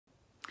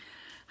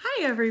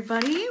Hi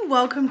everybody,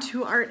 welcome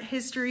to Art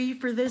History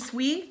for this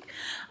week.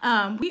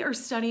 We are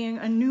studying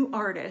a new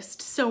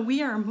artist. So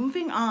we are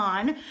moving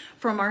on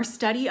from our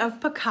study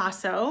of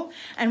Picasso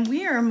and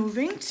we are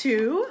moving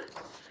to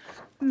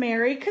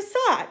Mary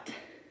Cassatt.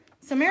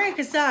 So Mary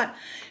Cassatt,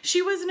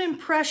 she was an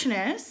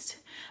impressionist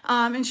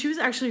and she was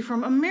actually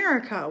from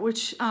America,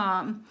 which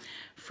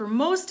for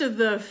most of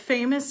the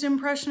famous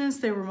impressionists,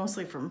 they were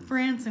mostly from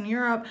France and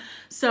Europe.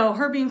 So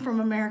her being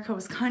from America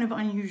was kind of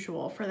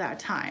unusual for that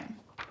time.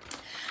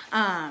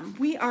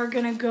 We are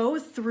going to go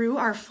through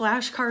our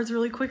flashcards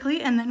really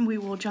quickly and then we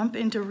will jump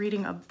into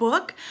reading a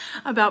book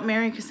about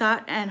Mary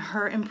Cassatt and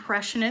her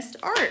impressionist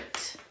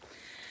art.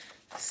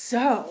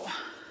 So,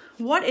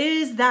 what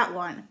is that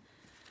one?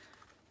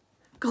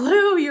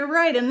 Glue, you're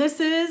right, and this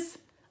is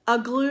a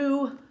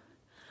glue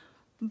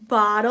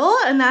bottle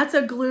and that's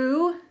a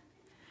glue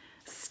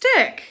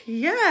stick.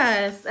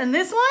 Yes, and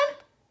this one?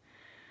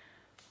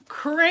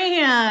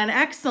 Crayon,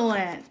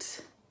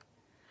 excellent.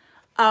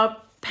 A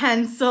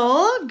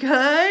pencil,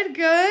 good,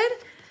 good.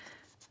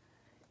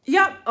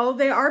 Yep, oh,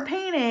 they are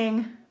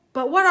painting.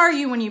 But what are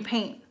you when you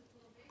paint?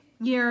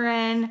 You're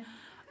an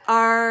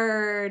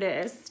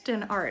artist,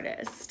 And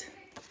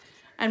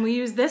we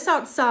use this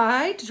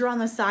outside to draw on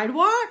the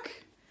sidewalk.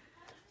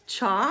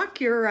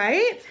 Chalk, you're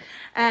right.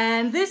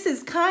 And this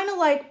is kind of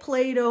like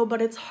Play-Doh,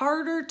 but it's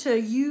harder to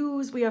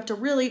use. We have to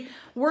really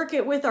work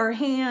it with our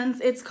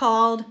hands. It's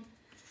called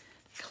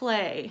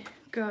clay,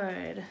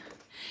 good.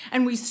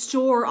 And we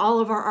store all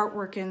of our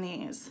artwork in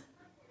these.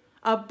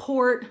 A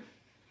portfolio.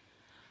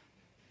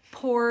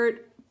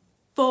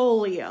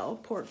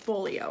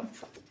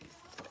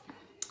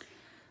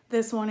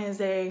 This one is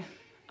a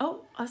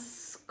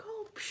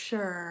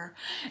sculpture.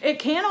 It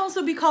can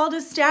also be called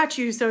a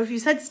statue. So if you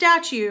said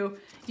statue,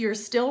 you're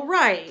still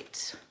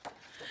right.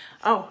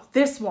 Oh,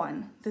 this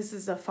one. This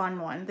is a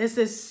fun one. This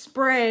is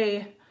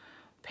spray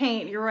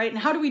paint. You're right. And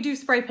how do we do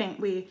spray paint?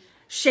 We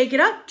shake it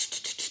up.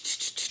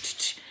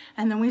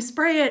 And then we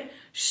spray it.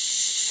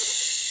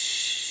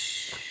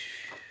 Shh.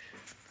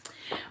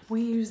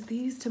 We use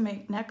these to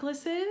make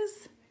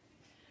necklaces.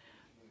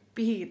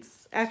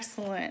 Beads.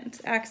 Excellent,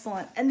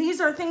 excellent. And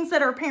these are things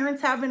that our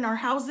parents have in our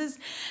houses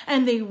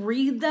and they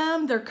read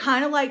them. They're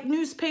kind of like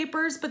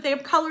newspapers, but they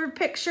have colored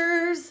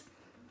pictures.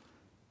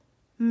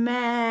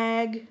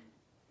 Magazines.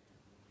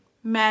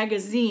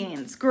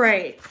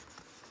 Great.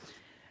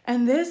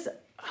 And this,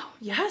 oh,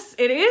 yes,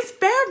 it is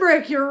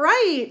fabric, you're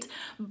right.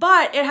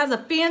 But it has a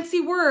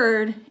fancy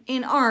word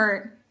in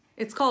art.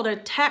 It's called a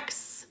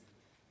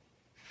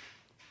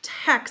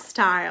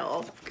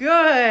textile.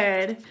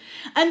 Good.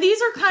 And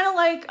these are kind of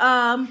like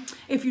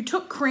if you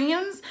took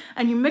crayons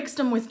and you mixed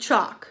them with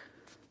chalk.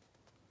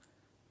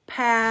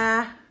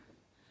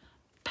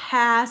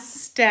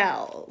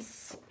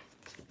 Pastels.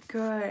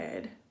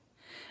 Good.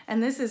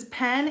 And this is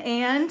pen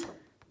and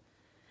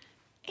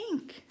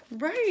ink.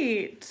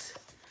 Right.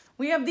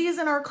 We have these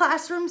in our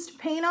classrooms to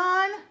paint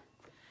on.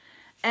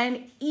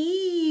 An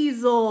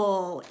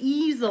easel.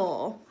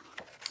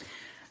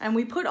 And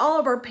we put all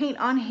of our paint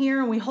on here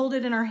and we hold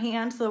it in our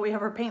hand so that we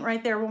have our paint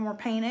right there when we're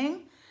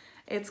painting.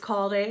 It's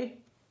called a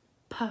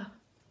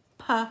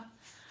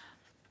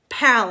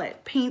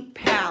palette, paint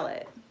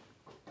palette.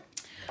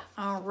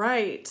 All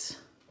right.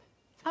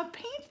 A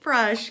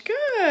paintbrush,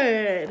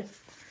 good.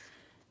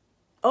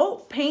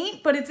 Oh,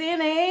 paint, but it's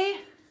in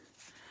a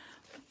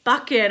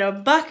bucket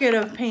of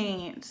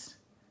paint.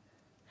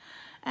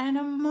 And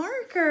a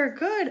marker,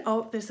 good.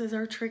 Oh, this is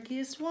our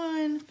trickiest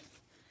one.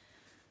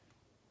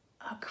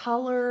 A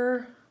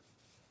color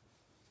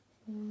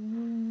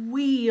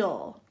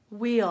wheel.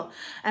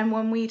 And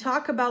when we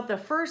talk about the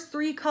first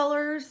three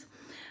colors,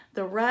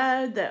 the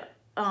red, the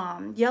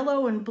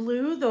yellow, and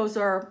blue, those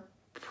are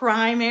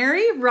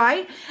primary,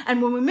 right?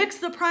 And when we mix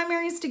the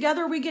primaries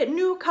together, we get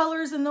new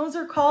colors, and those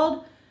are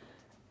called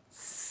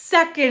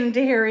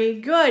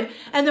secondary, good.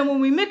 And then when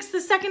we mix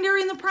the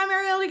secondary and the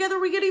primary all together,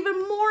 we get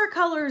even more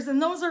colors,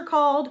 and those are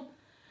called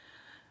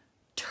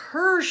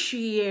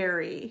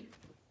tertiary.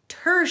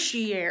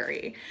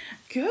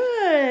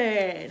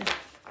 Good.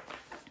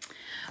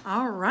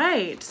 All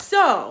right,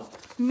 so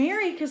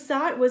Mary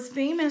Cassatt was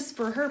famous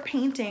for her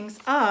paintings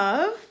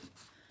of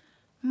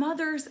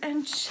mothers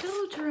and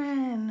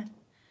children.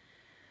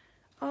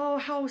 Oh,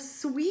 how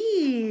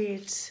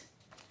sweet.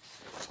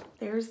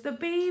 There's the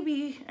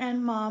baby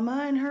and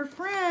mama and her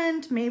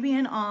friend, maybe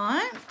an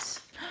aunt.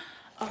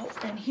 Oh,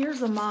 and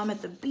here's a mom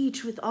at the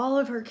beach with all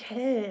of her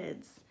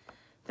kids.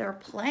 They're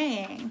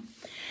playing.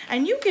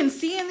 And you can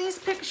see in these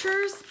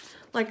pictures,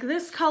 like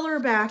this color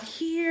back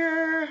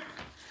here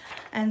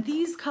and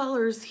these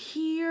colors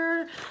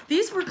here.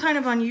 These were kind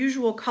of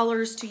unusual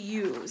colors to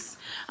use.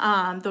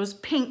 Those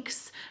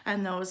pinks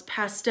and those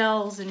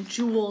pastels and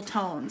jewel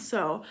tones.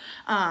 So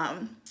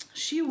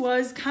she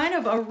was kind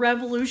of a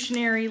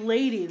revolutionary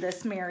lady,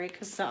 this Mary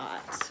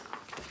Cassatt.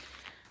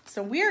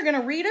 So we are going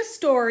to read a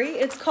story.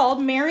 It's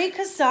called Mary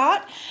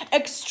Cassatt,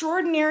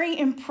 Extraordinary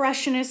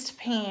Impressionist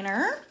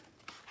Painter.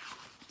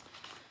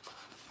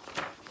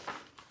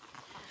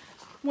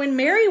 When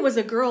Mary was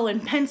a girl in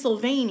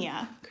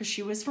Pennsylvania, because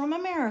she was from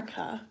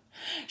America,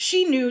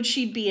 she knew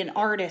she'd be an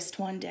artist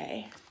one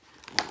day.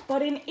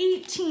 But in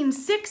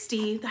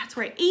 1860, that's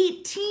right,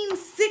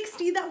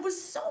 1860, that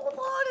was so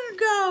long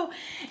ago.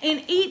 In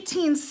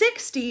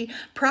 1860,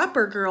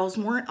 proper girls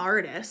weren't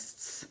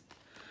artists.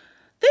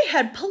 They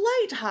had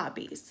polite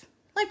hobbies,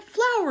 like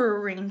flower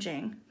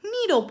arranging,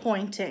 needle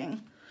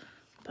pointing,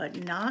 but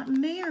not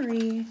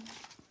Mary.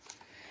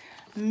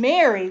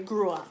 Mary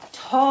grew up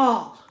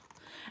tall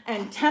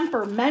and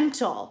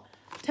temperamental.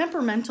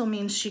 Temperamental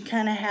means she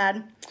kind of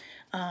had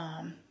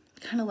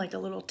kind of like a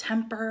little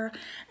temper,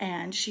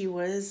 and she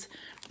was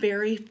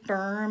very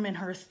firm in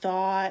her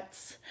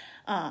thoughts.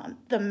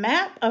 The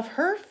map of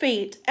her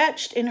fate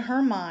etched in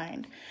her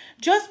mind.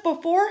 Just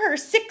before her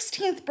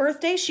 16th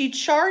birthday, she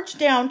charged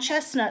down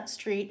Chestnut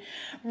Street,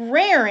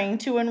 raring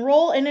to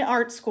enroll in an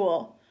art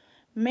school.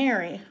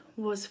 Mary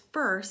was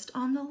first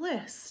on the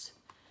list.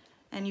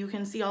 And you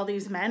can see all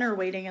these men are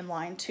waiting in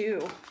line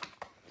too.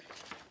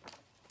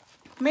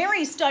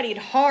 Mary studied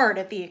hard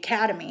at the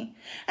academy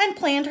and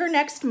planned her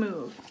next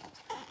move.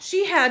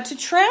 She had to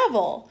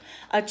travel.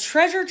 A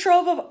treasure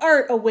trove of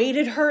art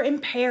awaited her in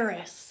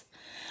Paris.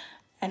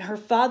 And her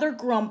father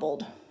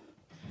grumbled.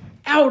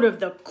 "Out of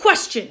the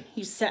question,"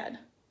 he said.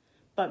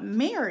 But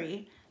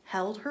Mary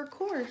held her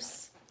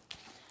course.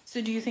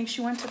 So do you think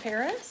she went to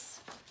Paris?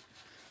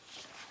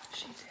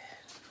 She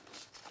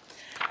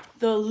did.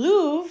 The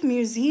Louvre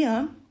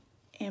Museum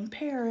in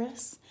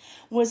Paris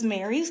was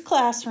Mary's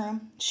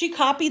classroom. She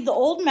copied the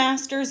old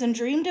masters and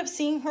dreamed of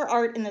seeing her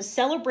art in the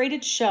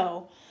celebrated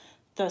show,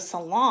 the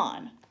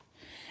Salon.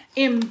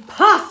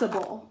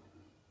 Impossible!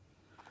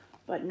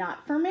 But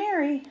not for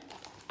Mary.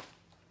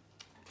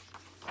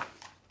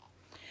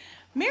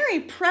 Mary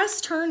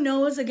pressed her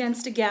nose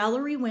against a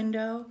gallery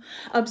window,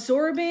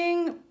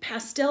 absorbing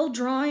pastel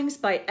drawings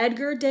by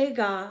Edgar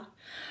Degas,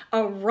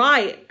 a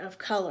riot of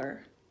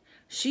color.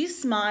 She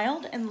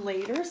smiled and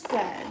later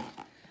said,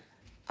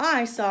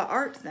 "I saw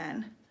art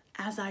then,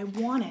 as I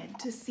wanted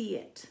to see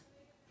it."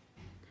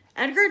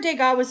 Edgar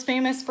Degas was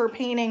famous for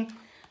painting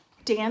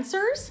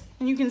dancers,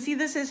 and you can see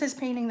this is his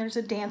painting. There's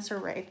a dancer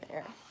right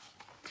there.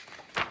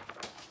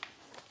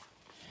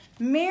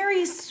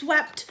 Mary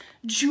swept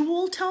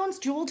jewel tones.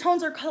 Jewel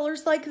tones are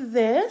colors like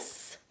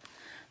this,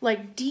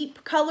 like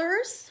deep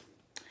colors,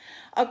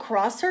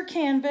 across her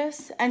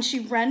canvas, and she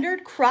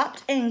rendered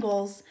cropped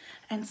angles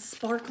and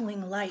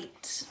sparkling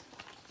light.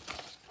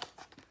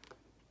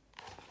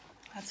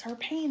 That's her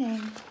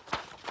painting.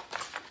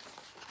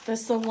 The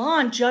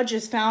Salon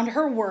judges found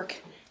her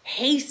work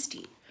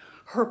hasty,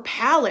 her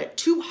palette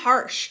too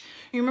harsh.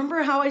 You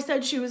remember how I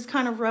said she was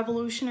kind of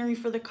revolutionary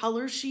for the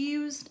colors she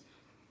used?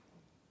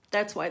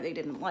 That's why they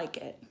didn't like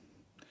it.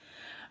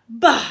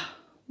 Bah!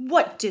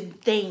 What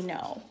did they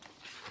know?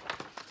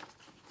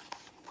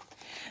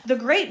 The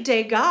great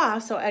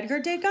Degas, so Edgar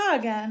Degas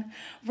again,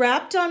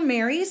 rapped on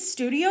Mary's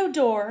studio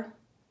door.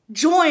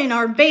 "Join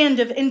our band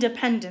of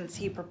independents,"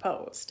 he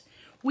proposed.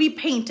 "We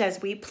paint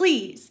as we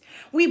please.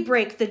 We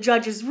break the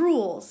judge's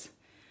rules."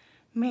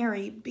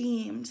 Mary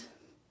beamed.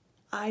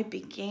 "I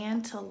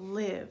began to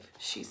live,"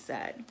 she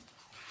said.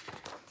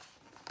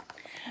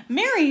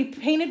 Mary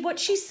painted what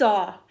she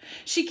saw.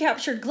 She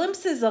captured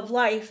glimpses of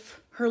life.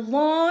 Her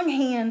long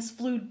hands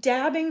flew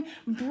dabbing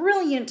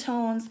brilliant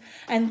tones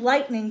and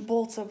lightning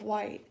bolts of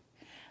white.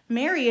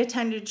 Mary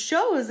attended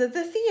shows at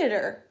the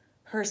theater,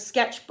 her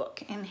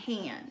sketchbook in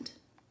hand.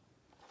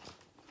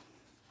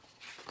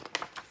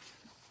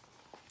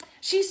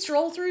 She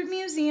strolled through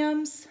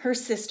museums, her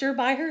sister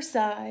by her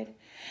side.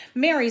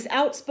 Mary's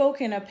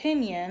outspoken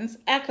opinions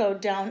echoed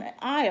down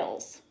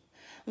aisles,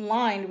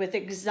 lined with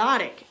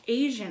exotic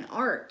Asian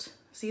art.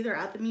 See, they're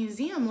at the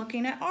museum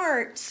looking at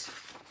art.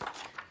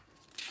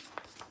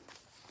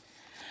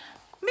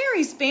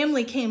 Mary's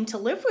family came to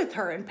live with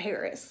her in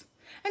Paris,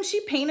 and she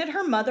painted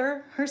her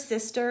mother, her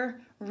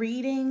sister,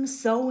 reading,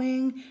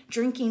 sewing,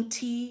 drinking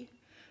tea.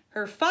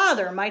 Her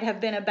father might have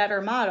been a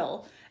better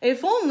model,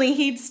 if only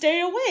he'd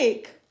stay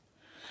awake.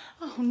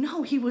 Oh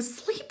no, he was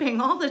sleeping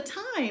all the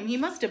time. He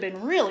must have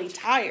been really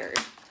tired.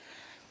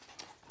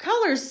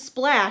 Colors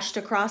splashed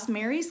across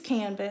Mary's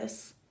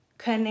canvas.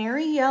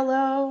 Canary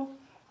yellow,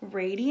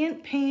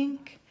 radiant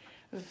pink,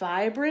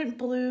 vibrant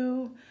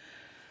blue.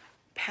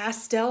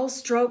 Pastel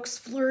strokes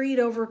flurried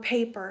over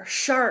paper,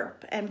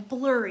 sharp and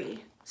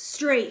blurry,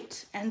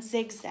 straight and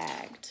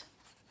zigzagged.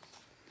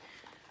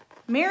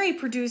 Mary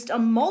produced a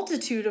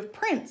multitude of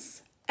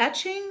prints,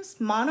 etchings,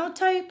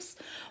 monotypes,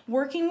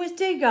 working with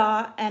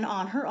Degas and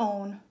on her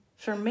own.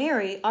 For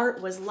Mary,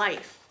 art was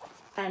life,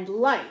 and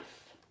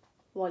life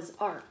was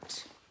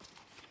art.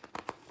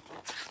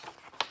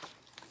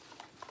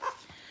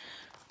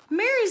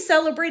 Mary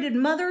celebrated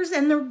mothers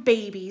and their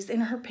babies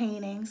in her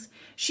paintings.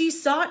 She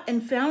sought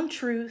and found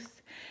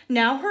truth.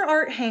 Now her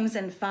art hangs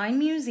in fine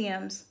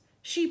museums.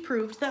 She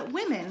proved that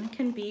women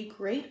can be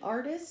great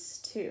artists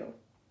too.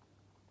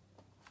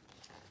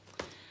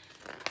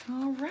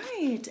 All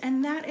right,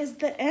 and that is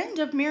the end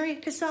of Mary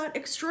Cassatt,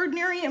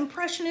 Extraordinary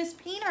Impressionist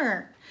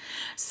Painter.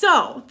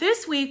 So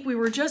this week we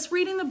were just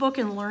reading the book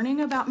and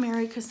learning about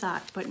Mary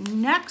Cassatt, but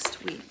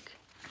next week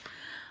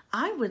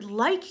I would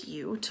like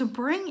you to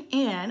bring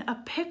in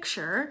a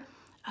picture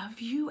of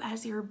you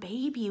as your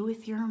baby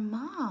with your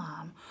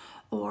mom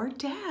or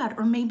dad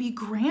or maybe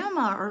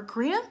grandma or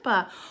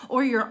grandpa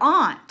or your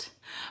aunt.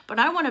 But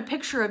I want a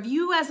picture of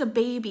you as a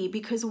baby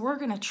because we're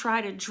going to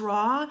try to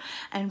draw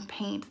and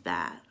paint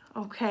that.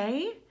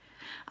 Okay?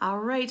 All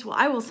right. Well,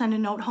 I will send a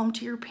note home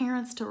to your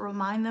parents to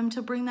remind them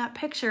to bring that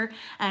picture,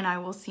 and I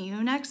will see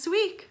you next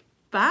week.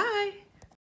 Bye.